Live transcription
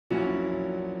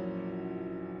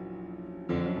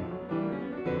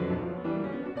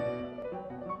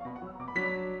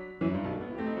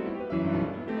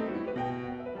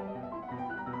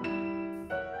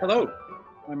Hello,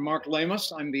 I'm Mark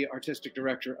Lamos. I'm the artistic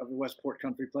director of the Westport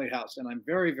Country Playhouse, and I'm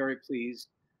very, very pleased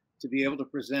to be able to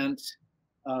present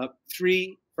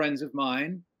three friends of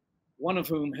mine, one of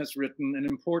whom has written an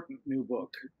important new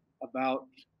book about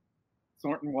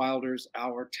Thornton Wilder's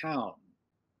Our Town,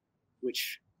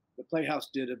 which the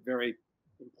Playhouse did a very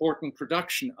important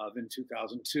production of in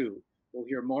 2002. We'll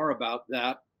hear more about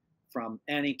that from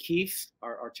Annie Keefe,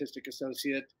 our artistic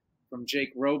associate, from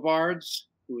Jake Robards,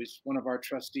 who is one of our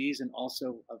trustees and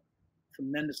also a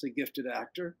tremendously gifted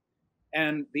actor,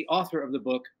 and the author of the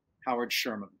book, Howard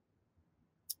Sherman.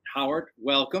 Howard,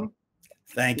 welcome.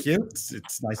 Thank you.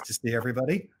 It's nice to see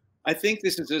everybody. I think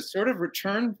this is a sort of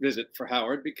return visit for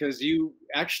Howard, because you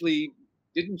actually,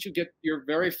 didn't you get your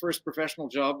very first professional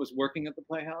job was working at the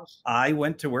Playhouse? I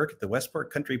went to work at the Westport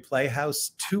Country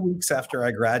Playhouse 2 weeks after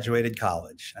I graduated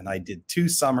college, and I did 2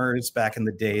 summers back in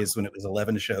the days when it was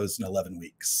 11 shows in 11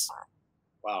 weeks.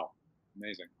 Wow,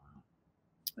 amazing,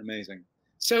 amazing.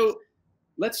 So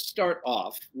let's start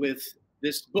off with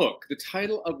this book, the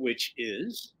title of which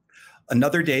is?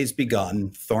 Another Day's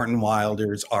Begun, Thornton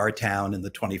Wilder's Our Town in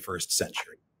the 21st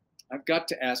Century. I've got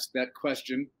to ask that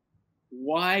question.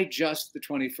 Why just the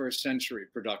 21st century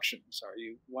productions?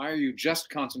 Why are you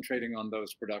just concentrating on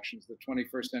those productions? The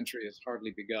 21st century has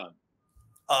hardly begun.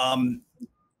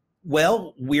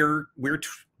 Well, we're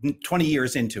 20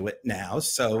 years into it now,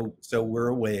 so we're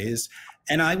a ways.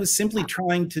 And I was simply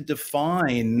trying to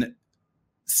define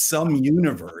some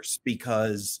universe,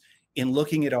 because in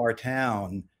looking at our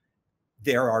town,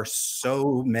 there are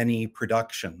so many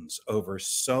productions over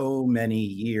so many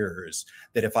years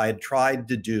that if I had tried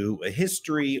to do a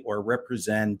history or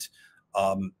represent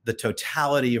the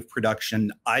totality of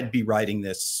production, I'd be writing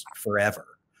this forever.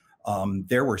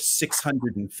 There were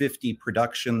 650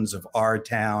 productions of Our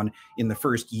Town in the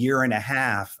first year and a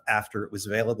half after it was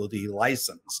available to be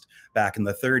licensed back in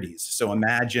the 30s. So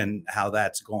imagine how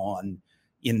that's gone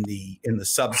in the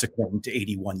subsequent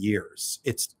 81 years.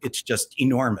 It's just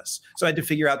enormous. So I had to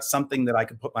figure out something that I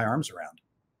could put my arms around.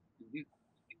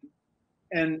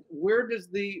 And where does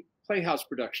the Playhouse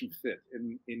production fit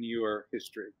in your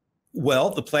history?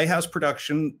 Well, the Playhouse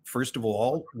production, first of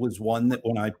all, was one that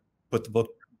when I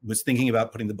was thinking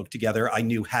about putting the book together, I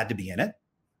knew had to be in it.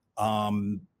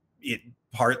 It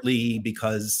partly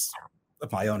because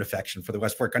of my own affection for the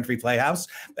Westport Country Playhouse,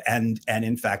 and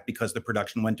in fact, because the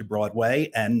production went to Broadway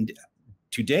and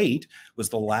to date was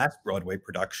the last Broadway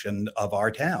production of Our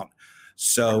Town.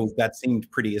 So that seemed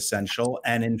pretty essential.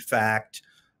 And in fact,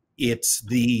 it's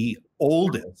the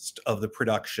oldest of the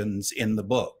productions in the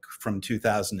book from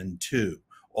 2002.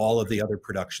 All of the other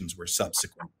productions were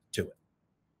subsequent to it.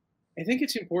 I think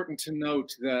it's important to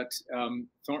note that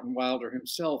Thornton Wilder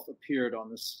himself appeared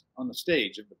on the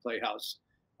stage of the Playhouse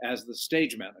as the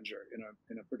stage manager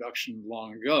in a production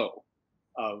long ago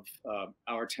of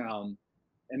Our Town.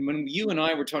 And when you and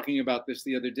I were talking about this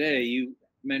the other day, you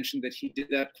mentioned that he did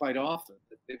that quite often.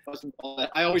 That it wasn't all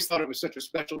that. I always thought it was such a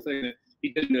special thing that he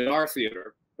did it at our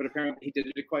theater, but apparently he did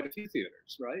it at quite a few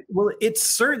theaters, right? Well, it's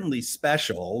certainly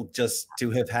special just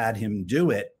to have had him do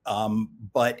it,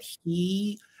 but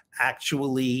he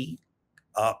actually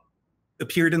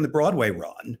appeared in the Broadway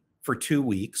run for 2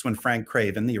 weeks when Frank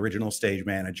Craven, the original stage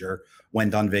manager,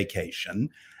 went on vacation.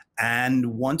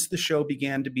 And once the show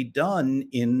began to be done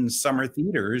in summer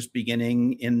theaters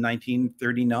beginning in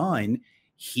 1939,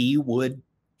 he would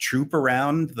troop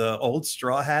around the old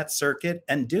straw hat circuit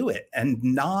and do it, and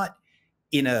not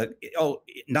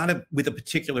with a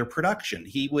particular production.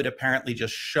 He would apparently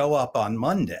just show up on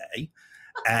Monday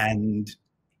and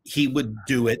he would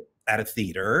do it at a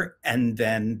theater, and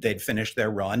then they'd finish their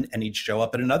run and he'd show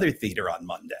up at another theater on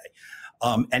Monday.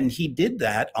 And he did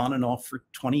that on and off for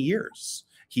 20 years.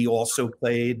 He also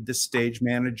played the stage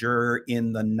manager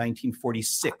in the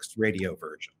 1946 radio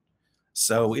version.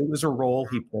 So it was a role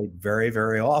he played very,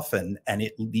 very often. And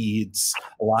it leads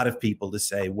a lot of people to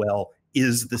say, well,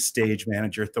 is the stage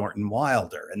manager Thornton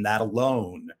Wilder? And that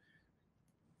alone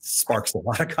sparks a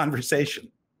lot of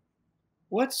conversation.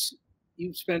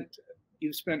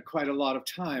 You've spent quite a lot of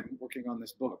time working on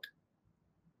this book.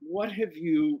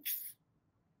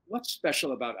 What's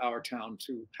special about Our Town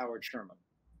to Howard Sherman?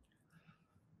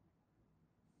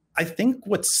 I think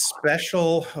what's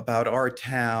special about Our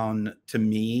Town to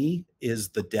me is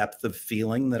the depth of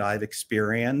feeling that I've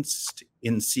experienced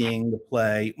in seeing the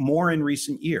play more in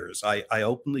recent years. I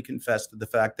openly confess to the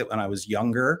fact that when I was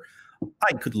younger,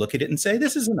 I could look at it and say,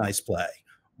 this is a nice play,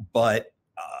 but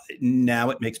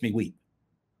now it makes me weep.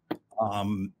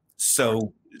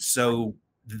 So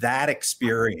that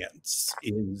experience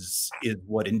is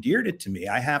what endeared it to me.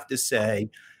 I have to say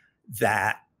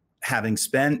that having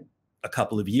spent a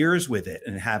couple of years with it,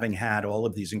 and having had all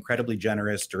of these incredibly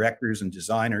generous directors and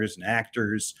designers and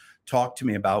actors talk to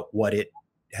me about what it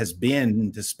has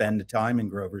been to spend time in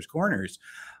Grover's Corners,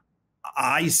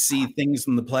 I see things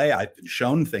in the play. I've been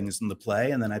shown things in the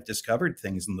play, and then I've discovered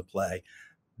things in the play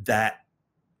that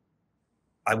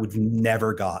I would have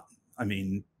never gotten. I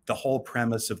mean, the whole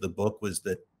premise of the book was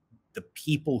that the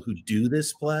people who do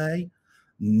this play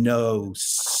know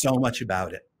so much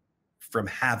about it from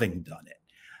having done it.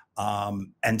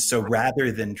 And so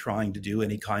rather than trying to do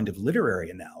any kind of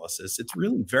literary analysis, it's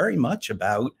really very much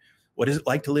about what is it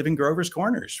like to live in Grover's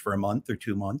Corners for a month or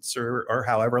 2 months or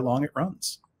however long it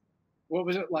runs. What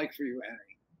was it like for you,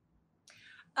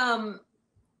 Annie?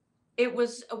 It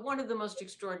was one of the most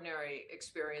extraordinary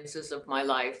experiences of my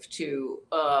life to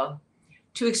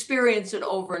experience it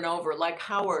over and over. Like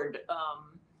Howard,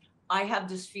 I have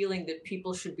this feeling that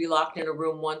people should be locked in a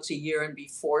room once a year and be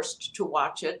forced to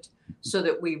watch it so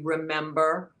that we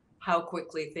remember how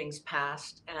quickly things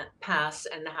pass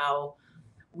and how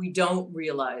we don't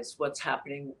realize what's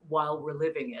happening while we're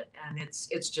living it. And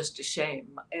it's just a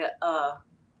shame.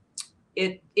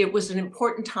 It was an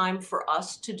important time for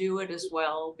us to do it as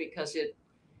well, because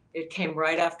it came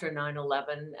right after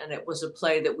 9/11, and it was a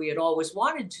play that we had always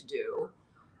wanted to do,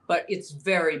 but it's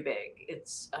very big.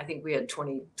 I think we had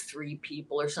 23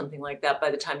 people or something like that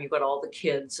by the time you got all the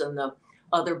kids and the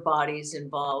other bodies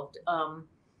involved.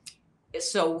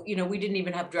 So, we didn't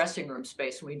even have dressing room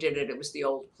space when we did it. It was the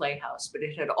old Playhouse, but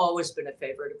it had always been a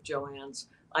favorite of Joanne's.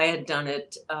 I had done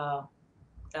it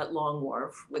at Long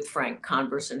Wharf with Frank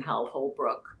Converse and Hal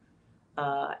Holbrook.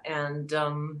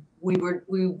 We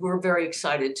were very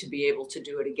excited to be able to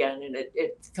do it again, and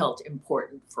it felt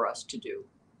important for us to do.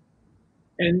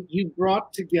 And you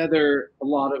brought together a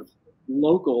lot of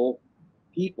local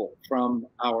people from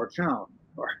our town,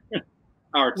 or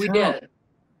our town.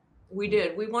 We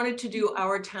did. We wanted to do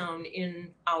our town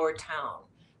in our town.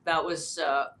 That's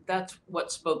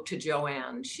what spoke to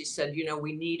Joanne. She said,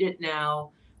 we need it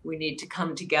now. We need to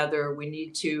come together. We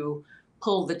need to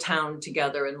pull the town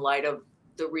together in light of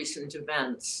the recent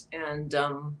events. And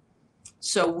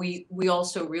so we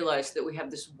also realized that we have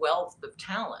this wealth of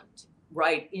talent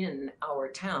right in our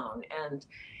town. And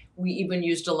we even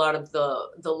used a lot of the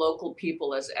local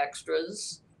people as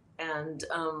extras,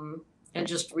 and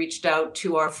just reached out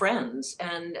to our friends,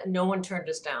 and no one turned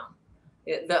us down.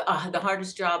 The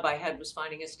hardest job I had was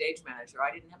finding a stage manager.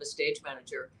 I didn't have a stage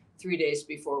manager 3 days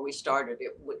before we started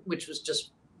it, which was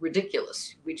just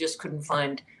ridiculous. We just couldn't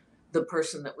find the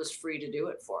person that was free to do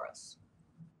it for us.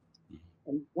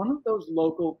 And one of those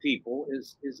local people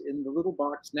is in the little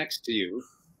box next to you.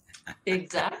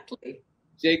 Exactly.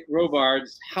 Jake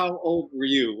Robards, how old were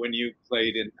you when you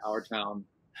played in our town?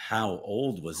 How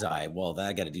old was I? Well,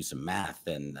 I got to do some math,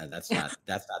 and that's not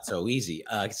so easy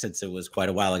since it was quite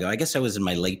a while ago. I guess I was in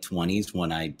my late 20s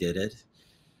when I did it,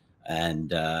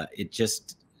 and it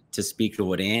just, to speak to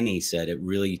what Annie said, it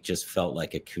really just felt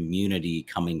like a community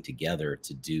coming together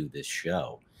to do this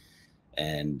show.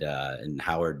 And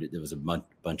Howard, there was a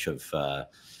bunch of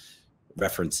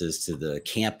references to the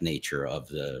camp nature of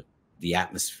the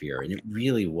atmosphere, and it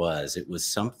really was. It was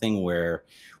something where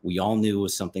we all knew it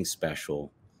was something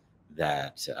special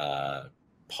that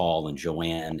Paul and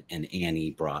Joanne and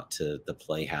Annie brought to the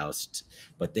Playhouse,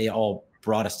 but they all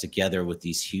brought us together with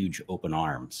these huge open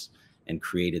arms and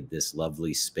created this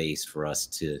lovely space for us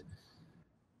to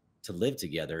live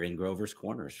together in Grover's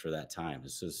Corners for that time.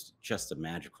 This was just a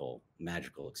magical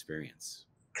experience.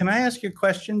 Can I ask you a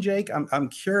question, Jake? I'm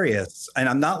curious, and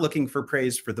I'm not looking for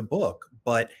praise for the book,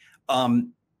 but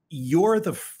you're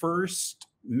the first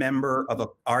member of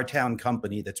our town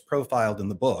company that's profiled in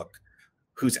the book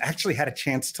who's actually had a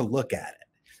chance to look at it.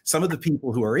 Some of the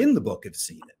people who are in the book have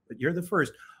seen it, but you're the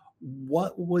first.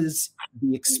 What was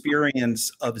the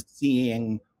experience of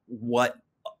seeing what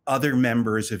other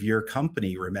members of your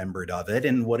company remembered of it,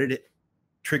 and what did it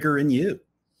trigger in you?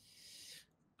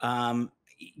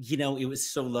 It was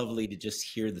so lovely to just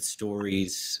hear the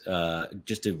stories,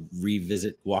 just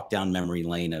to walk down memory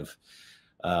lane of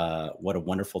what a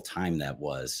wonderful time that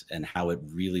was, and how it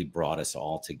really brought us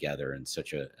all together in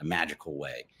such a magical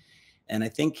way. And I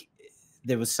think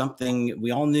there was something,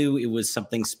 we all knew it was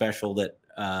something special that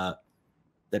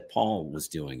Paul was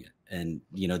doing it. And,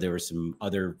 there were some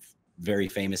other very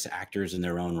famous actors in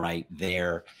their own right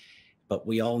there, but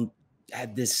we all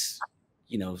had this,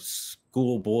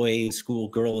 schoolboy,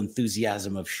 schoolgirl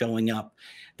enthusiasm of showing up.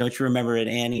 Don't you remember it,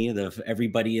 Annie,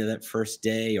 everybody that first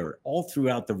day, or all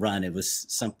throughout the run? It was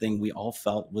something we all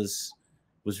felt was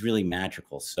really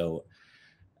magical. So,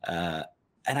 and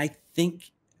I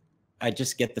think I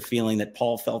just get the feeling that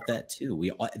Paul felt that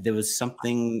too. There was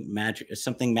something magic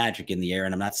in the air.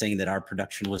 And I'm not saying that our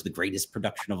production was the greatest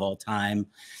production of all time,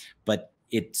 but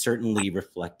it certainly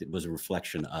was a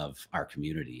reflection of our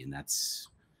community. And that's,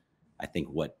 I think,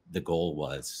 what the goal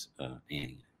was,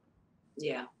 Annie.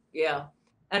 Yeah, yeah.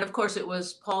 And of course,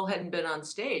 Paul hadn't been on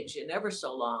stage in ever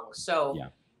so long. So yeah,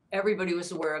 everybody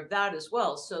was aware of that as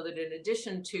well. So that in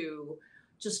addition to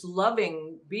just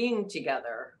loving being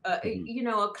together, you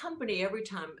know, a company, every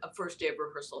time a first day of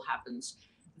rehearsal happens,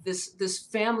 this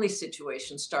family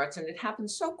situation starts, and it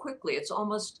happens so quickly. It's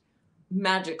almost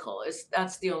magical.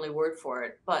 That's the only word for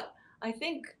it. But I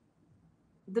think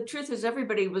the truth is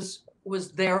everybody was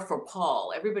there for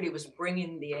Paul. Everybody was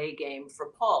bringing the A game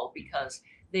for Paul because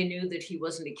they knew that he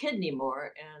wasn't a kid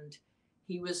anymore, and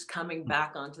he was coming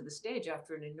back onto the stage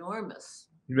after an enormous.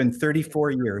 It's been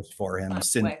 34 years for him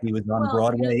since he was on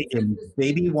Broadway in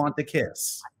Baby Want to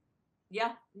Kiss.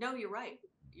 Yeah, no, you're right.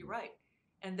 You're right.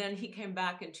 And then he came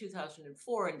back in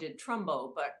 2004 and did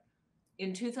Trumbo, but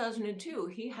in 2002,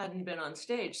 he hadn't been on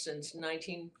stage since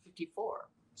 1954.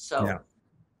 So, yeah.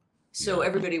 So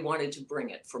everybody wanted to bring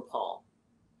it for Paul.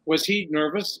 Was he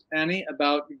nervous, Annie,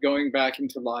 about going back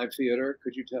into live theater?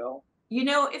 Could you tell? You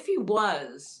know, if he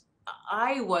was,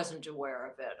 I wasn't aware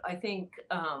of it. I think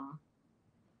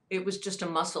it was just a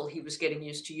muscle he was getting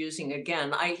used to using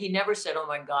again. He never said, "Oh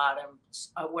my God,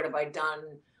 what have I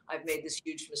done? I've made this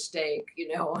huge mistake. You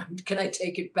know, can I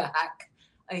take it back?"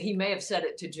 He may have said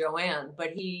it to Joanne, but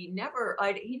he never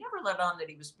let on that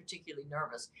he was particularly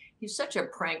nervous. He's such a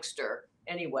prankster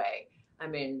anyway. I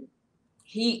mean,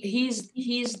 he's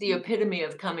the epitome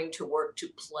of coming to work to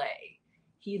play.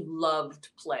 He loved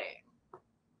playing.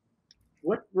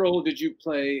 What role did you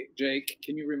play, Jake?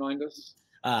 Can you remind us?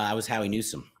 I was Howie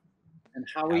Newsom. And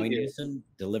Howie Newsom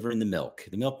delivering the milk,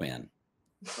 the milkman.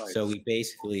 Right. So he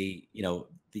basically, you know,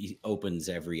 he opens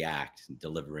every act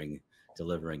delivering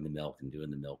the milk and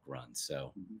doing the milk run.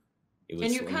 So it was.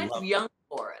 And you're kind of young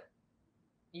for it.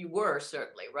 You were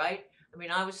certainly, right? I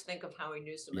mean, I always think of Howie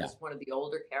Newsom as one of the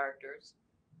older characters.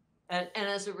 And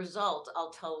as a result,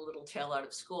 I'll tell a little tale out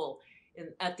of school.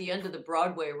 At the end of the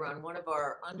Broadway run, one of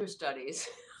our understudies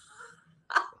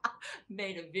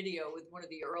made a video with one of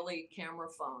the early camera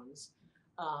phones.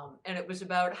 And it was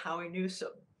about Howie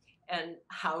Newsom and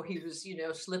how he was, you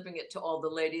know, slipping it to all the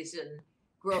ladies in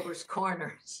Grover's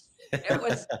Corners. It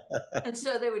was, and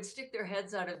so they would stick their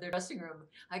heads out of their dressing room.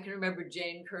 I can remember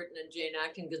Jane Curtin and Jane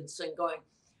Atkinson going,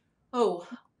 "Oh,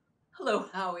 hello,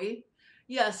 Howie.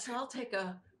 Yes, I'll take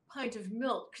a pint of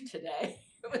milk today."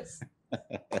 It was.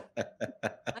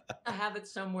 I have it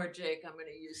somewhere, Jake. I'm going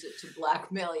to use it to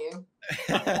blackmail you.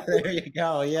 There you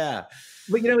go. Yeah.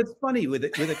 But, you know, it's funny with a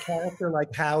character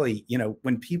like Howie, you know,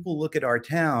 when people look at our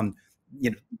town,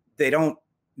 you know, they don't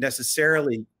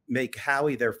necessarily make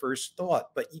Howie their first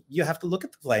thought, but you have to look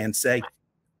at the play and say,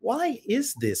 why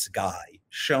is this guy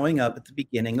showing up at the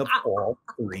beginning of all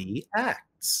three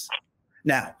acts?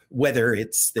 Now, whether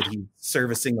it's that he's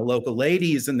servicing the local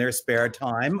ladies in their spare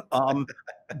time,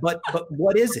 but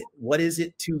what is it? What is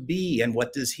it to be, and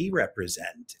what does he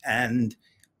represent? And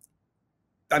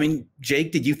I mean,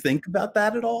 Jake, did you think about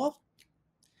that at all?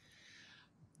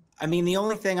 I mean, the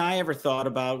only thing I ever thought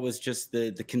about was just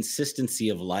the consistency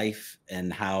of life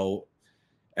and how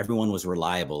everyone was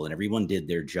reliable and everyone did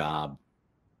their job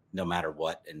no matter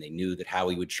what. And they knew that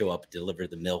Howie would show up, deliver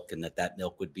the milk, and that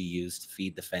milk would be used to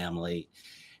feed the family.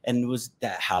 And was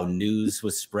that how news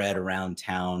was spread around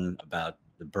town about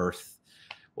the birth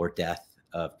or death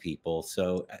of people.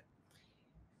 So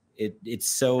it's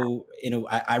so, you know,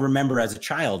 I remember as a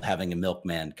child having a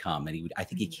milkman come, and I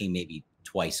think he came maybe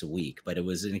twice a week, but it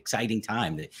was an exciting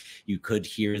time that you could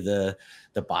hear the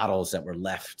bottles that were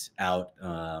left out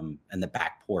and the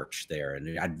back porch there.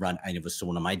 And I'd run, and it was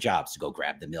one of my jobs to go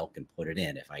grab the milk and put it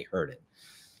in if I heard it.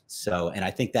 So, and I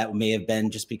think that may have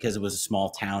been just because it was a small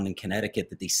town in Connecticut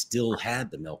that they still had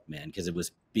the milkman because it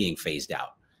was being phased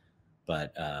out.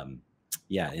 But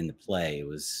yeah, in the play, it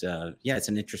was, yeah, it's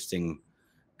an interesting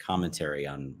commentary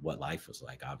on what life was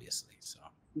like, obviously. So,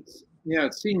 yeah,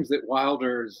 it seems that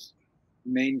Wilder's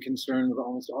main concern with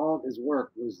almost all of his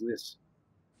work was this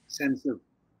sense of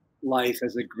life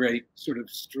as a great sort of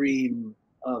stream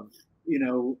of, you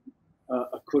know,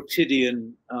 a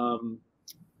quotidian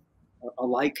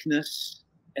alikeness,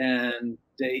 and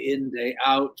day in, day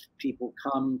out, people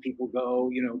come, people go,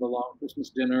 you know, the long Christmas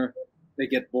dinner, they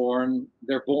get born,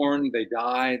 they're born, they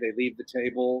die, they leave the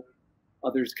table,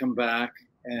 others come back.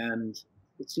 And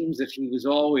it seems that he was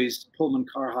always, Pullman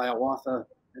Car Hiawatha,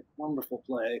 a wonderful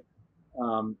play,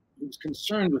 he was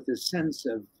concerned with this sense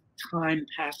of time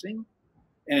passing.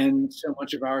 And so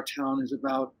much of our town is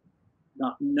about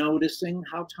not noticing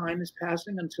how time is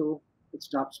passing until it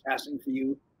stops passing for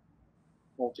you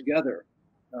altogether.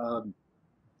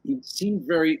 He seemed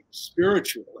very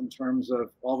spiritual in terms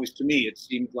of, always to me, it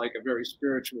seemed like a very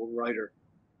spiritual writer,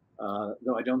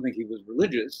 though I don't think he was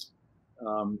religious,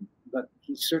 but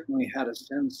he certainly had a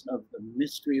sense of the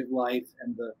mystery of life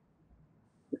and the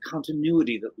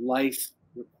continuity that life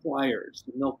requires.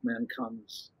 The milkman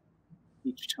comes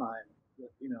each time,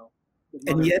 you know.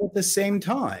 And yet at the same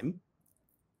time,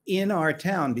 in our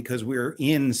town, because we're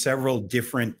in several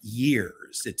different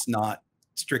years, it's not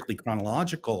strictly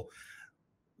chronological,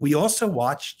 we also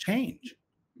watch change.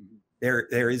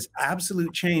 There is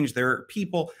absolute change. There are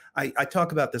people, I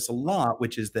talk about this a lot,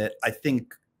 which is that I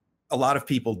think a lot of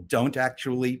people don't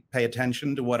actually pay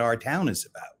attention to what our town is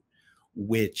about,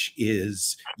 which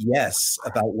is, yes,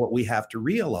 about what we have to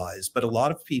realize. But a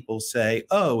lot of people say,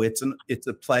 oh, it's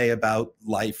a play about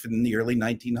life in the early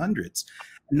 1900s.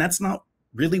 And that's not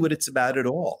really what it's about at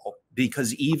all,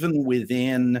 because even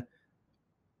within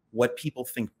what people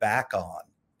think back on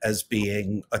as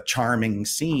being a charming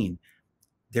scene,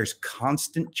 there's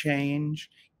constant change.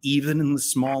 Even in the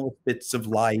smallest bits of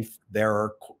life, there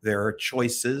are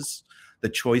choices. The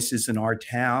choices in our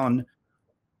town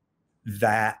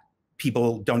that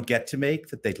people don't get to make,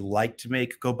 that they'd like to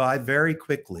make, go by very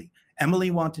quickly.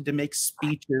 Emily wanted to make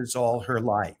speeches all her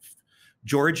life.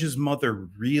 George's mother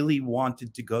really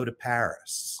wanted to go to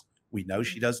Paris. We know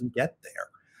she doesn't get there.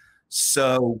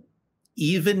 So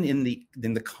even in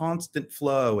the constant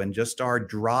flow and just our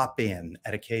drop in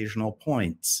at occasional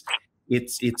points,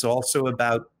 it's also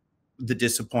about the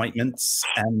disappointments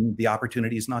and the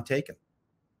opportunities not taken.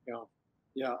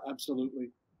 Yeah, absolutely.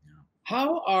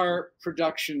 How are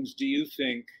productions, do you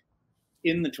think,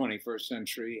 in the 21st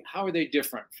century, how are they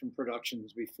different from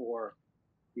productions before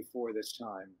this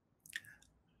time?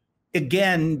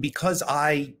 Again, because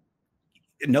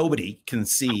nobody can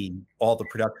see all the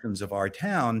productions of our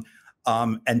town,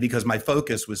 and because my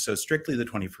focus was so strictly the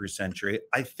 21st century,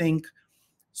 I think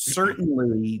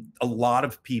certainly a lot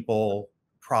of people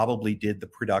probably did the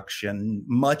production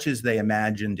much as they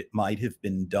imagined it might have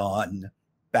been done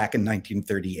back in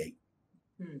 1938,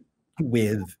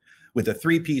 with a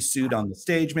three-piece suit on the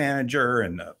stage manager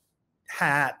and a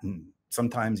hat and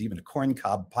sometimes even a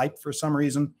corncob pipe for some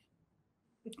reason,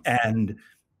 and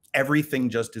everything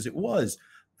just as it was.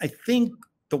 I think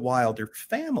the Wilder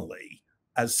family,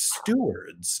 as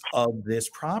stewards of this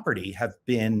property, have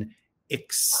been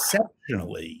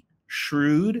exceptionally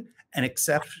shrewd and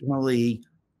exceptionally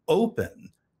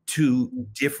open to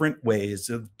different ways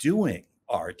of doing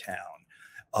our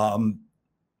town.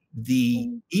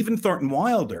 Even Thornton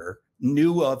Wilder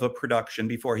knew of a production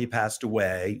before he passed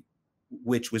away,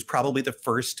 which was probably the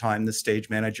first time the stage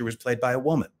manager was played by a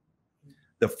woman.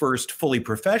 The first fully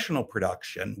professional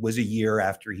production was a year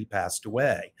after he passed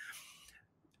away.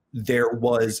 There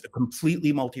was a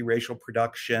completely multiracial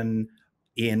production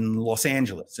in Los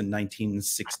Angeles in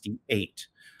 1968.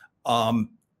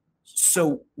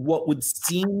 So what would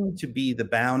seem to be the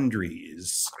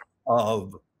boundaries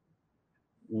of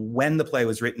when the play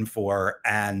was written for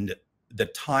and the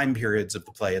time periods of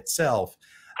the play itself,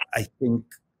 I think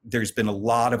there's been a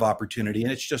lot of opportunity,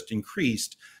 and it's just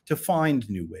increased, to find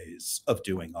new ways of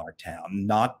doing our town,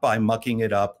 not by mucking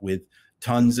it up with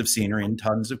tons of scenery and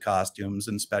tons of costumes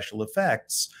and special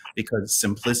effects, because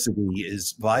simplicity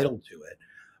is vital to it.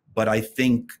 But I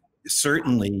think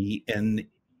certainly in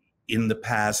the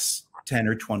past 10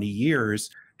 or 20 years,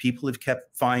 people have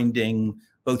kept finding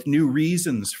both new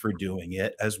reasons for doing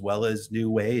it as well as new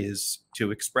ways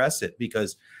to express it.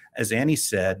 Because as Annie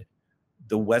said,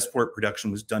 the Westport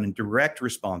production was done in direct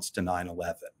response to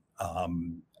 9/11.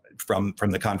 From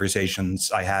the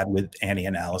conversations I had with Annie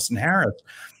and Allison Harris,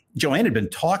 Joanne had been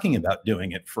talking about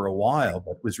doing it for a while,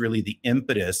 but was really the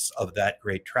impetus of that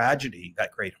great tragedy,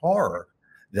 that great horror,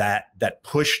 that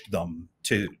pushed them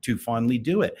to finally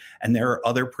do it. And there are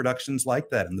other productions like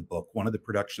that in the book. One of the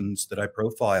productions that I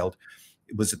profiled,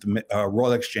 it was at the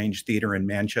Royal Exchange Theatre in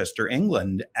Manchester,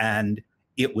 England, and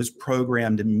it was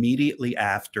programmed immediately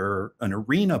after an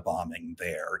arena bombing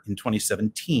there in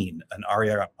 2017, an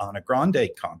Ariana Grande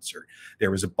concert.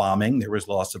 There was a bombing, there was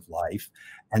loss of life,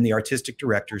 and the artistic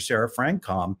director, Sarah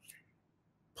Francom,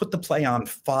 put the play on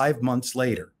 5 months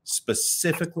later,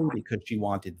 specifically because she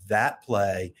wanted that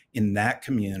play in that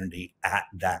community at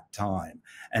that time.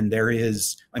 And there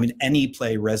is, I mean, any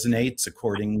play resonates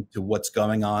according to what's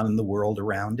going on in the world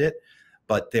around it,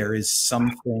 but there is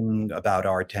something about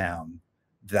our town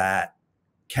that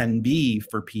can be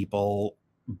for people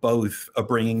both a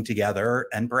bringing together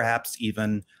and perhaps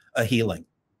even a healing,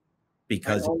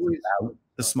 because it's about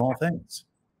the small things.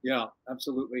 Yeah,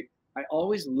 absolutely. I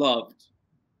always loved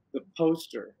the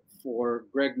poster for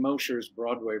Greg Mosher's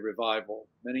Broadway revival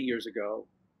many years ago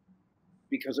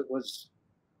because it was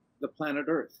the planet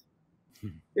Earth.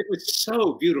 It was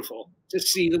so beautiful to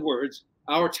see the words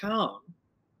 "our town"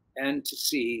 and to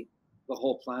see the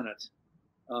whole planet.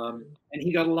 And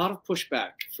he got a lot of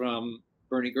pushback from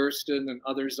Bernie Gersten and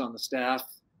others on the staff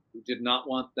who did not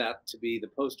want that to be the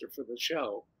poster for the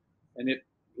show. And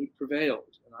he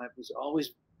prevailed. And I was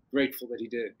always grateful that he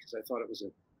did, because I thought it was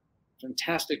a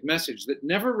fantastic message that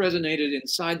never resonated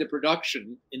inside the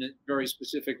production in a very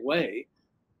specific way,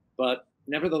 but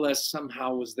nevertheless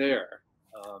somehow was there,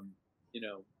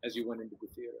 as you went into the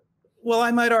theater. Well,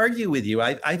 I might argue with you.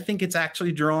 I think it's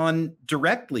actually drawn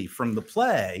directly from the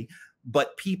play,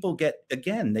 but people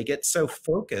they get so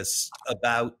focused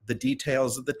about the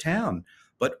details of the town.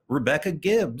 But Rebecca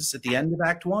Gibbs at the end of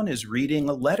Act One is reading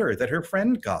a letter that her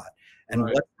friend got. And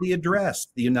Right. what's the address?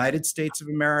 The United States of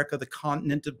America, the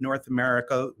continent of North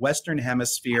America, Western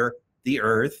Hemisphere, the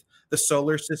Earth, the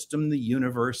solar system, the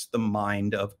universe, the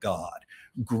mind of God.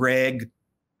 Greg,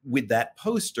 with that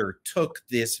poster, took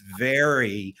this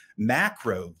very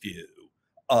macro view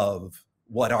of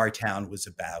what our town was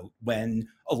about, when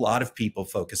a lot of people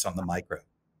focus on the micro.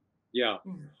 Yeah,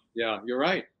 you're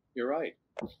right. You're right.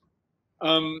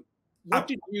 What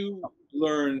did you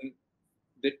learn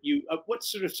that what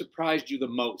sort of surprised you the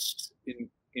most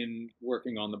in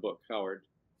working on the book, Howard?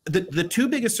 The two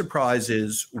biggest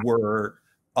surprises were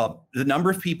the number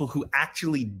of people who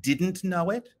actually didn't know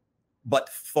it, but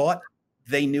thought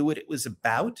they knew what it was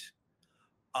about.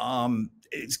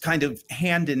 It's kind of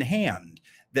hand in hand,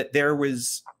 that there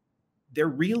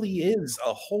really is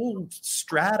a whole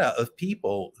strata of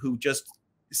people who just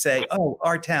say, oh,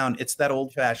 our town, it's that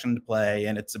old-fashioned play,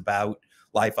 and it's about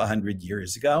life 100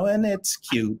 years ago, and it's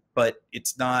cute, but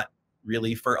it's not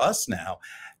really for us now.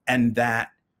 And that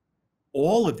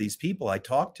all of these people I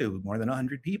talked to, more than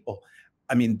 100 people,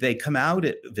 I mean, they come out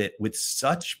of it with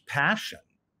such passion.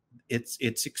 It's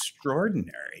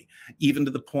extraordinary, even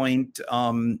to the point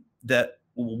that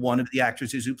one of the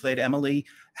actresses who played Emily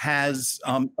has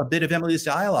a bit of Emily's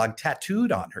dialogue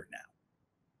tattooed on her now.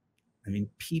 I mean,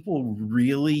 people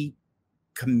really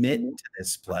commit to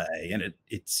this play, and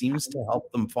it seems to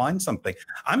help them find something.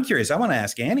 I'm curious. I want to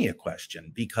ask Annie a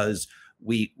question, because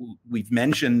we've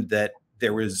mentioned that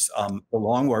there was the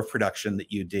Long Wharf production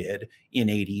that you did in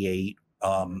 '88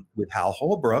 with Hal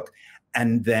Holbrook,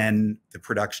 and then the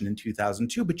production in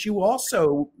 2002. But you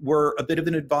also were a bit of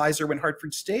an advisor when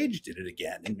Hartford Stage did it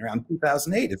again in around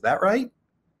 2008. Is that right?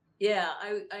 Yeah,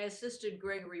 I assisted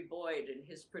Gregory Boyd in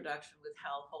his production with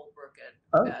Hal Holbrook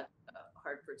at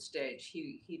Hartford Stage.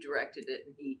 He directed it,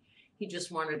 and he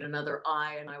just wanted another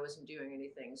eye, and I wasn't doing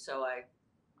anything. So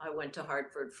I went to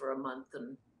Hartford for a month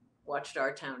and watched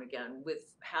Our Town again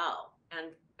with Hal.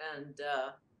 And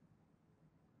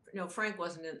no, Frank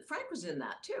was in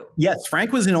that too. Yes,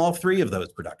 Frank was in all three of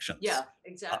those productions. Yeah,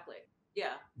 exactly.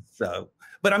 Yeah. So,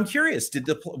 but I'm curious, did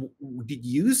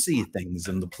you see things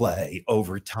in the play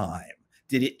over time?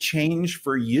 Did it change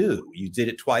for you? You did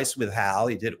it twice with Hal.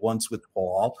 You did it once with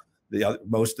Paul.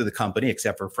 Most of the company,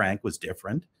 except for Frank, was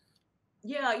different.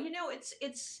 Yeah, it's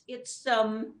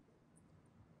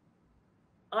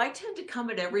I tend to come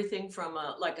at everything from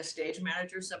like a stage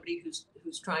manager, somebody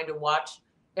who's trying to watch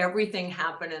everything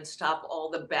happen and stop all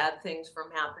the bad things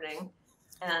from happening.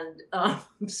 And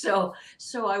so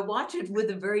I watch it with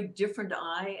a very different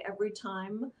eye every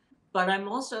time. But I'm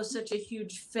also such a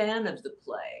huge fan of the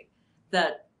play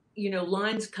that,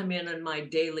 lines come in my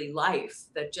daily life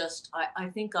that just I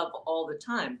think of all the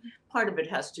time. Part of it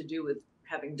has to do with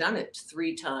having done it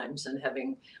 3 times and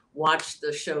having watched the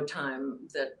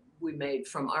Showtime that we made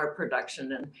from our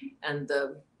production and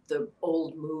the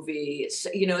old movie.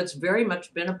 It's very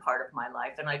much been a part of my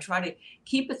life, and I try to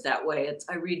keep it that way.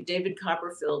 I read David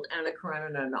Copperfield, Anna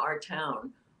Karenina, and Our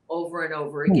Town over and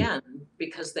over again,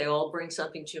 because they all bring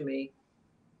something to me,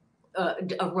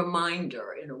 a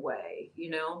reminder in a way.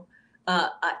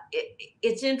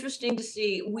 It's interesting to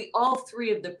see. All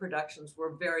 3 of the productions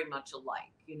were very much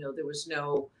alike. There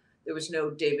was no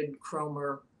David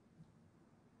Cromer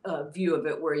view of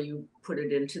it where you put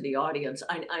it into the audience.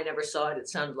 I never saw it. It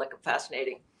sounded like a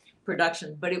fascinating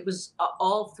production, but it was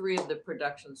all 3 of the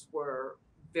productions were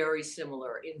very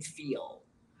similar in feel.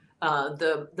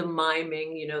 The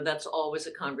miming, that's always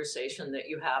a conversation that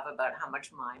you have about how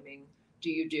much miming do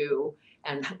you do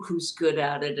and who's good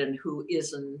at it and who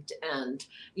isn't. And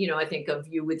I think of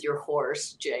you with your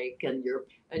horse, Jake, and your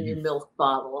milk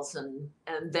bottles, and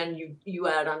then you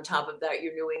add on top of that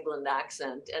your New England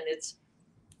accent, and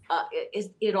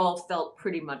it all felt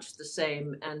pretty much the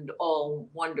same and all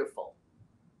wonderful.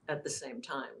 at the same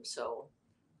time. So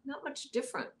not much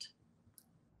different.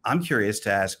 I'm curious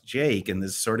to ask Jake, and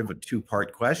this is sort of a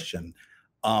two-part question.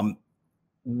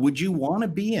 Would you want to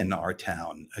be in our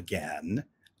town again?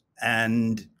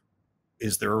 And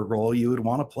is there a role you would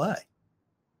want to play?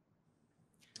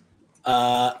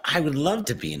 I would love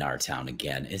to be in our town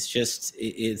again.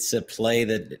 It's a play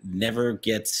that never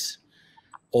gets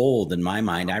old in my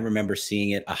mind. I remember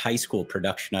seeing it, a high school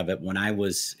production of it when I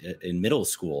was in middle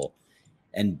school,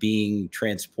 and being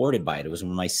transported by it. It was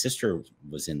when my sister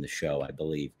was in the show, I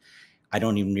believe. I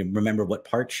don't even remember what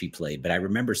part she played, but I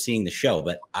remember seeing the show.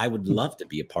 But I would love to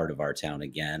be a part of our town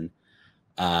again.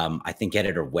 I think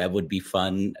Editor Webb would be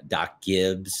fun. Doc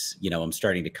Gibbs, I'm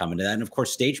starting to come into that. And of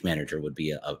course, stage manager would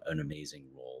be an amazing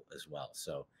role as well.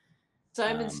 So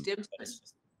Simon Stimson.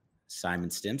 Simon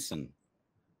Stimson.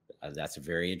 That's a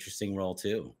very interesting role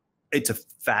too. It's a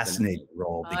fascinating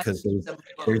role because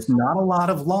there's not a lot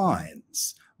of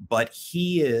lines, but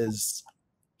he is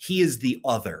the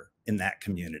other in that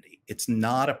community. It's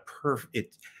not a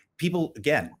perfect, people,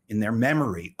 again, in their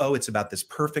memory, oh, it's about this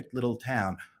perfect little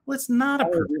town. Well, it's not a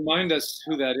perfect. Remind us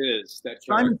who that is. That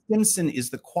Simon Stimson is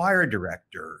the choir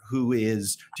director who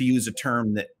is, to use a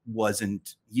term that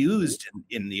wasn't used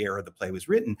in the era the play was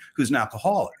written, who's an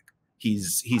alcoholic.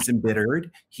 He's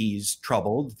embittered, he's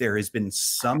troubled. There has been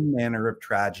some manner of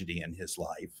tragedy in his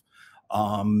life.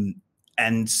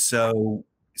 And so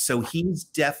he's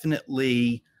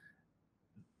definitely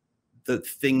the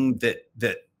thing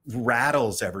that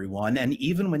rattles everyone. And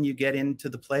even when you get into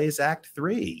the play's Act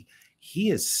 3,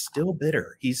 he is still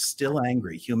bitter. He's still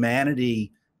angry.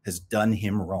 Humanity has done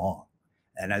him wrong.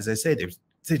 And as I say, there's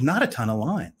not a ton of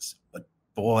lines, but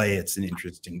boy, it's an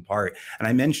interesting part. And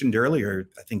I mentioned earlier,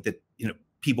 I think that,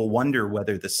 people wonder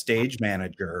whether the stage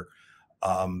manager,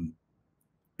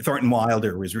 Thornton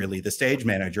Wilder was really the stage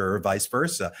manager or vice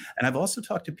versa. And I've also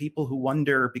talked to people who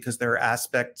wonder, because there are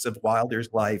aspects of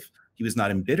Wilder's life, he was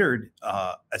not embittered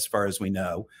as far as we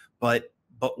know, but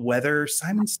whether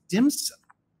Simon Stimson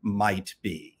might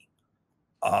be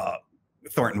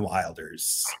Thornton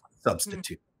Wilder's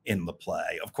substitute in the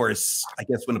play. Of course, I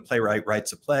guess when a playwright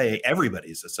writes a play,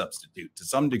 everybody's a substitute to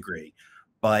some degree,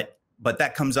 but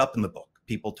that comes up in the book.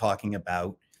 People talking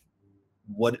about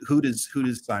who does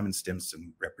Simon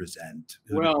Stimson represent?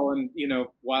 And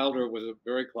Wilder was a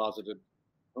very closeted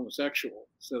homosexual,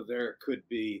 so there could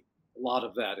be a lot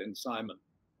of that in Simon.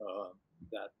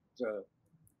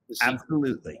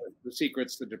 Absolutely, the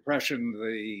secrets, the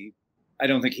depression, I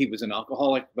don't think he was an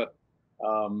alcoholic, but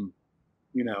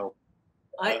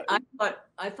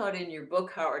I thought in your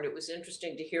book, Howard, it was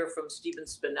interesting to hear from Stephen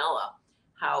Spinella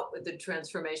how the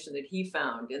transformation that he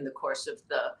found in the course of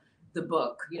the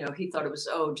book. He thought it was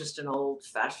just an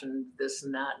old-fashioned this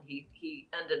and that. He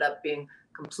ended up being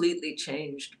completely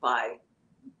changed by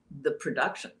the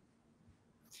production.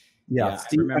 Yeah,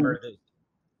 I remember.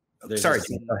 Sorry,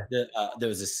 there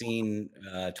was a scene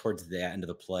towards the end of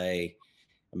the play.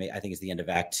 I think it's the end of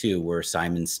Act 2, where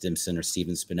Simon Stimson or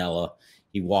Stephen Spinella,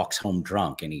 he walks home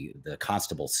drunk, and the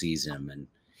constable sees him, and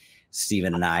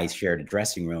Stephen and I shared a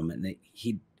dressing room, and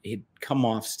he'd come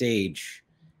off stage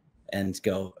and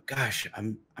go, "Gosh,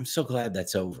 I'm so glad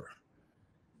that's over."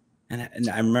 And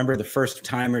I remember the first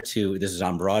time or two. This is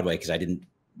on Broadway, because I didn't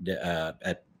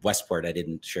at Westport. I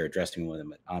didn't share a dressing room with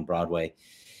him on Broadway.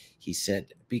 He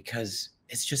said, because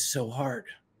it's just so hard.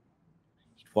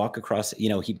 He'd walk across,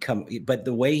 he'd come, but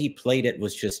the way he played it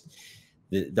was just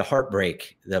the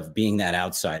heartbreak of being that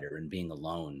outsider and being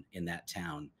alone in that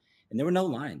town. And there were no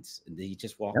lines. He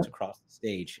just walked across the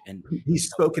stage, and he's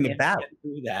spoken about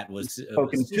who that was.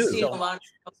 Spoken to. He's seen a lot of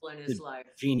trouble in his life.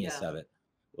 Genius of it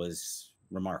was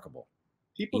remarkable.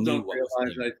 People don't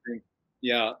realize, I think.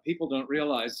 Yeah, people don't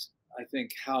realize, I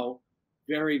think, how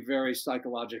very, very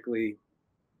psychologically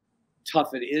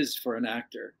tough it is for an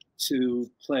actor to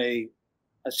play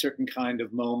a certain kind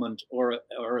of moment or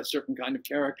a certain kind of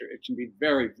character. It can be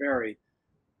very, very,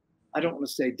 I don't want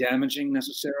to say damaging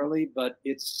necessarily, but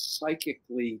it's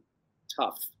psychically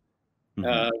tough.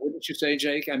 Mm-hmm. Wouldn't you say,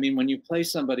 Jake? I mean, when you play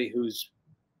somebody who's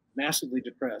massively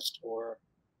depressed or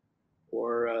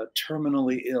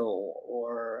terminally ill,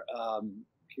 or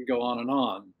you go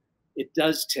on, it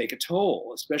does take a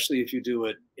toll, especially if you do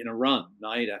it in a run,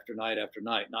 night after night after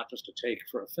night, not just a take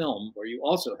for a film where you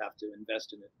also have to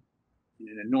invest in it in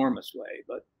an enormous way.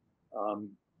 But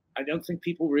I don't think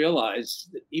people realize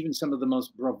that even some of the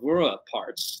most bravura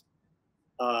parts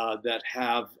that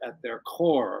have at their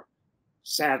core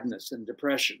sadness and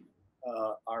depression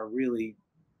are really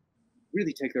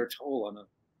take their toll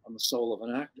on the soul of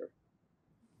an actor.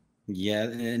 Yeah,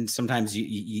 and sometimes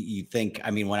you think,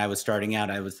 I mean, when I was starting out,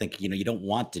 I was thinking, you know, you don't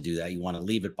want to do that. You want to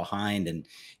leave it behind, and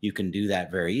you can do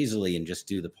that very easily and just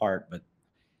do the part, but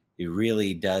it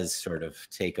really does sort of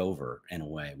take over in a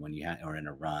way when you or in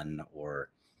a run, or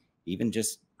even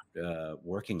just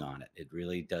working on it. It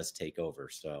really does take over.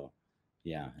 So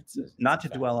yeah, Not to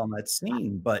dwell on that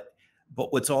scene, but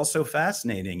what's also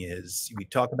fascinating is we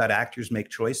talk about actors make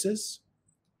choices.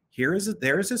 There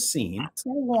is a scene. It's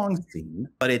not a long scene,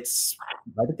 but it's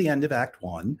right at the end of Act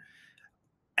 1,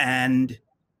 and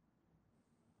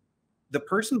the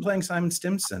person playing Simon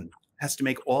Stimson has to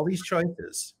make all these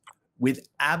choices with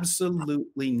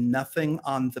absolutely nothing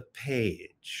on the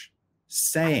page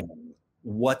saying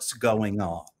what's going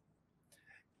on.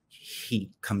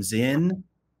 He comes in,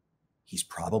 he's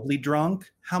probably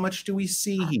drunk. How much do we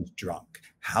see he's drunk?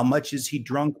 How much is he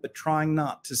drunk but trying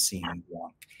not to seem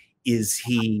drunk? Is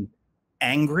he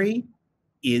angry?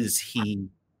 Is he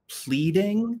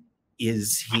pleading?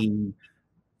 Is he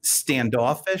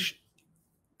standoffish?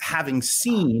 Having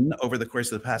seen over the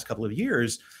course of the past couple of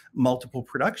years multiple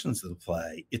productions of the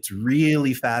play, it's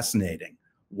really fascinating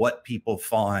what people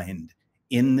find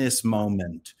in this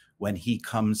moment when he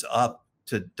comes up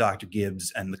to Dr.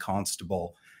 Gibbs and the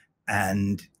constable,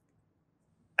 and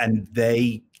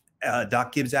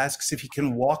Doc Gibbs asks if he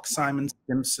can walk Simon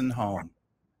Stimson home,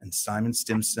 and Simon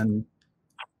Stimson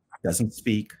doesn't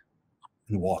speak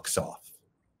and walks off.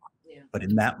 Yeah. But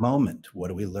in that moment, what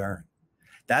do we learn?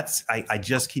 I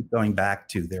just keep going back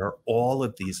to, there are all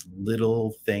of these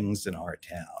little things in our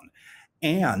town.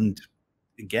 And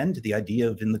again, to the idea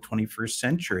of in the 21st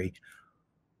century,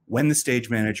 when the stage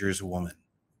manager is a woman,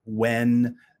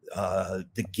 when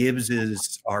the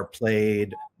Gibbses are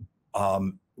played, are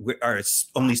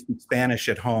only speak Spanish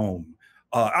at home.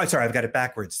 I'm sorry, I've got it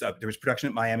backwards. There was production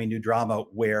at Methuen Drama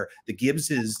where the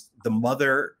Gibbses, the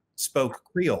mother spoke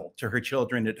Creole to her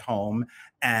children at home,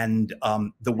 and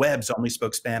the Webbs only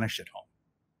spoke Spanish at home.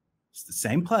 It's the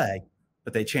same play,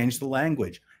 but they changed the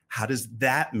language. How does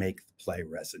that make the play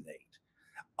resonate?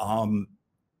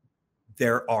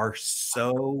 There are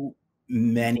so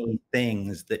many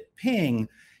things that ping,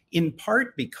 in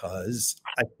part because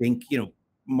I think, you know,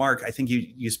 Mark, I think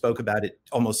you spoke about it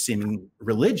almost seeming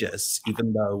religious,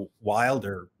 even though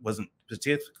Wilder wasn't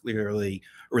particularly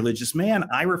a religious man.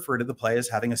 I refer to the play as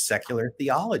having a secular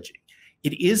theology.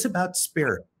 It is about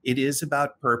spirit. It is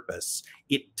about purpose.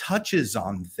 It touches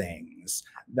on things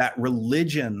that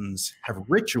religions have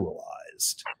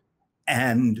ritualized.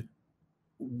 And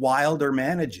Wilder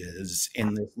manages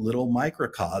in this little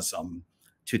microcosm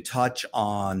to touch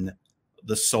on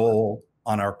the soul,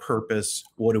 on our purpose.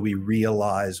 What do we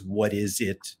realize? What is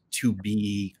it to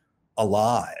be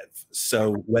alive?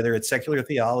 So whether it's secular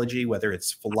theology, whether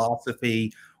it's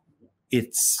philosophy,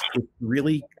 it's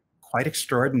really quite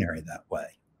extraordinary that way.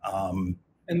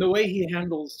 And the way he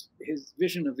handles his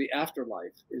vision of the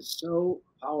afterlife is so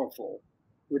powerful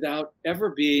without ever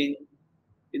being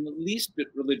in the least bit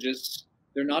religious.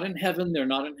 They're not in heaven, they're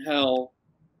not in hell,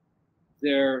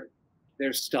 they're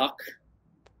stuck.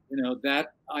 You know,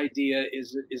 that idea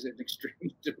is an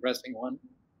extremely depressing one,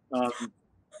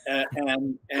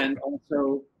 and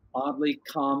also oddly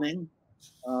calming.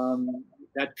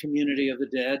 That community of the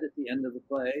dead at the end of the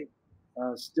play,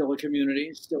 still a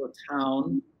community, still a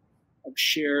town of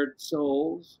shared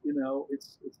souls. You know,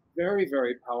 it's very,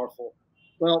 very powerful.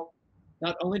 Well,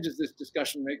 not only does this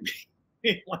discussion make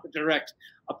me want to direct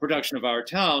a production of our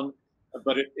town,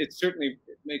 but it certainly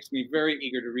makes me very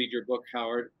eager to read your book,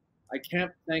 Howard. I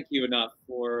can't thank you enough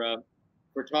for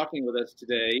talking with us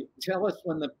today. Tell us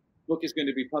when the book is going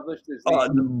to be published.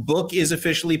 The book is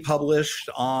officially published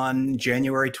on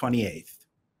January 28th.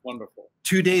 Wonderful.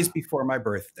 2 days before my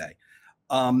birthday.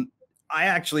 I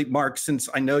actually, Mark, since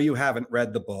I know you haven't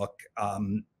read the book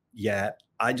yet,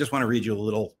 I just want to read you a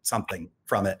little something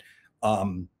from it,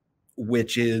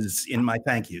 which is in my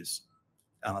thank yous.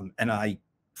 And I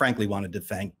frankly wanted to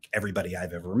thank everybody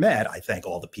I've ever met. I thank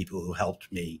all the people who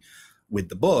helped me with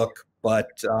the book,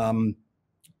 but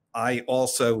I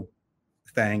also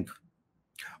thank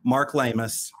Mark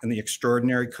Lamos and the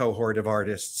extraordinary cohort of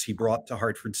artists he brought to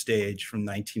Hartford Stage from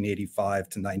 1985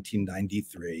 to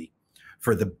 1993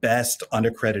 for the best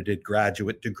unaccredited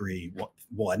graduate degree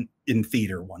one in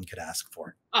theater one could ask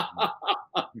for.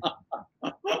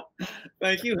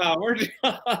 Thank you, Howard.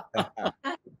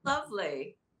 That's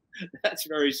lovely. That's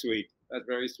very sweet. That's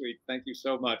very sweet. Thank you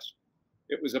so much.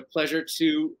 It was a pleasure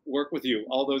to work with you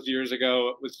all those years ago.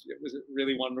 It was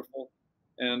really wonderful.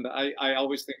 And I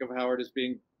always think of Howard as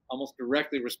being almost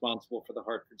directly responsible for the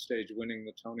Hartford Stage winning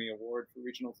the Tony Award, for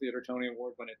Regional Theater Tony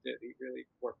Award when it did. He really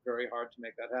worked very hard to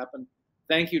make that happen.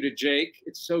 Thank you to Jake.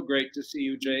 It's so great to see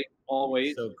you, Jake,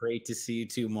 always. So great to see you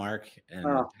too, Mark and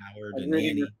Howard I and really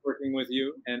Annie. miss working with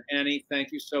you. And Annie,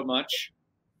 thank you so much.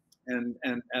 And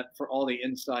for all the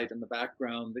insight and the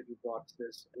background that you brought to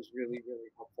this. It was really, really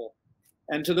helpful.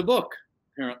 And to the book,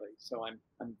 apparently. So I'm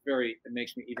very, it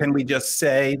makes me even. Can we just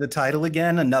say the title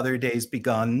again? Another Day's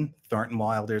Begun, Thornton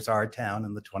Wilder's Our Town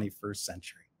in the 21st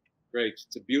Century. Great.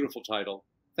 It's a beautiful title.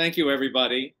 Thank you,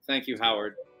 everybody. Thank you,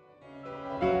 Howard.